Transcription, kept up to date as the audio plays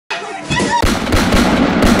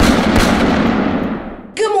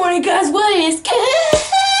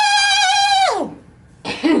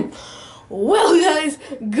Well guys,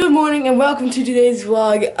 good morning and welcome to today's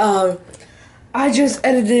vlog. I just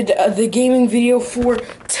edited the gaming video for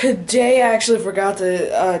today. I actually forgot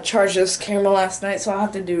to charge this camera last night, so I'll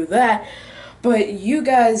have to do that. But you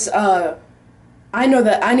guys, I know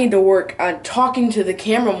that I need to work on talking to the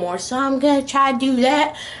camera more, so I'm gonna try to do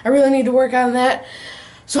that. I really need to work on that.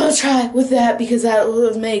 So I'll try with that because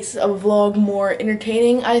that makes a vlog more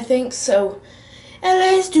entertaining, I think. So, and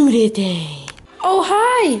let's do this thing. Oh,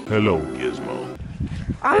 hi! Hello, Gizmo.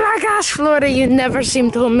 Oh my gosh, Florida, you never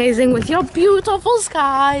seem too amazing with your beautiful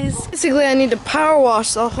skies. Basically, I need to power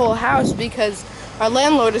wash the whole house because our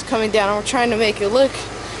landlord is coming down and we're trying to make our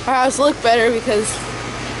house look better because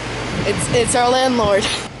it's our landlord.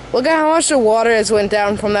 Look at how much the water has went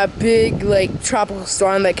down from that big, like, tropical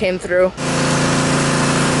storm that came through.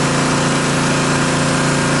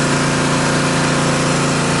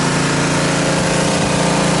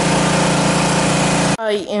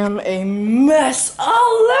 I am a mess all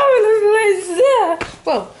over the place. Yeah.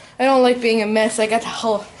 Well, I don't like being a mess. I got the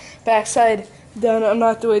whole backside done. I'm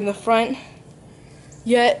not doing the front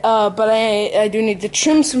yet, but I do need to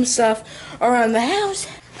trim some stuff around the house.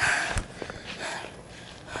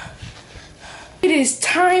 It is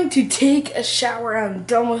time to take a shower. I'm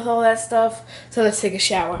done with all that stuff, so let's take a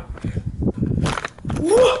shower.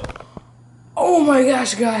 Whoa. Oh my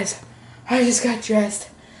gosh, guys. I just got dressed.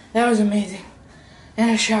 That was amazing. And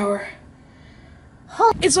a shower.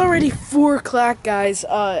 It's already 4 o'clock, guys,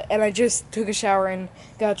 and I just took a shower and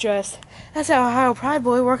got dressed. That's Ohio Pride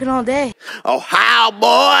Boy working all day. Ohio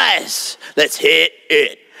boys, let's hit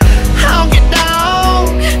it. Honky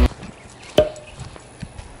dog.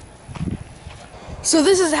 So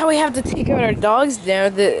this is how we have to take out our dogs now,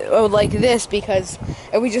 like this, because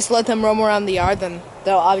if we just let them roam around the yard, then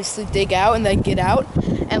they'll obviously dig out and then get out.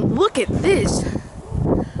 And look at this.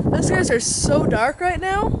 Those guys are so dark right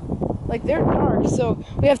now. Like, they're dark, so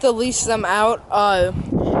we have to leash them out,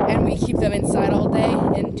 and we keep them inside all day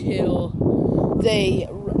until they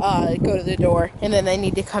go to the door, and then they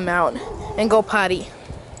need to come out and go potty.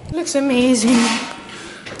 Looks amazing.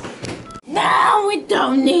 Now we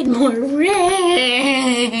don't need more rain.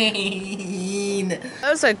 That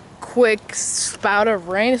was a quick spout of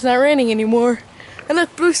rain. It's not raining anymore. And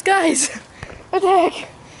look, blue skies. What the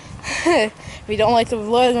heck? If you don't like the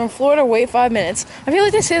weather in Florida, wait 5 minutes. I feel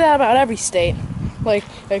like they say that about every state. Like,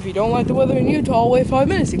 if you don't like the weather in Utah, wait 5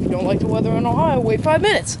 minutes. If you don't like the weather in Ohio, wait 5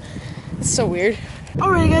 minutes. It's so weird.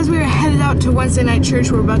 Alright guys, we are headed out to Wednesday night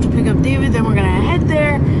church. We're about to pick up David, then we're going to head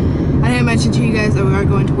there. I didn't mention to you guys that we are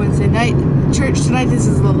going to Wednesday night church tonight. This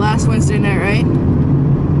is the last Wednesday night, right?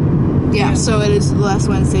 Yeah, so it is the last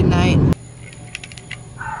Wednesday night.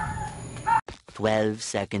 12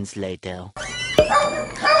 seconds later.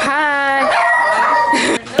 Hi!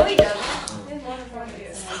 No, he doesn't. Come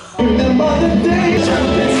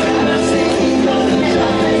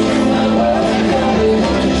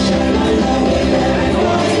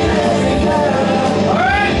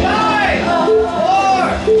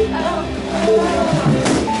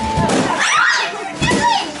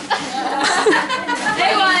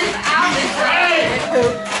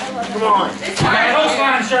on. You got a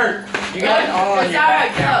Coastline shirt. You got it all on your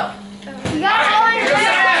back now. You got it all on your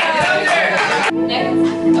back.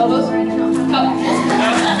 Next. Elbows right now.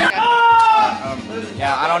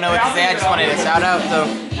 Yeah, I don't know what to say. I just wanted a shout out, so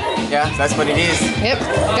yeah, that's what it is. Yep,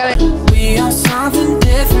 got it. We on something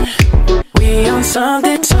different. We on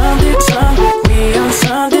something, we on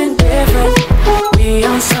something different. We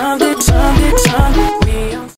on something, we on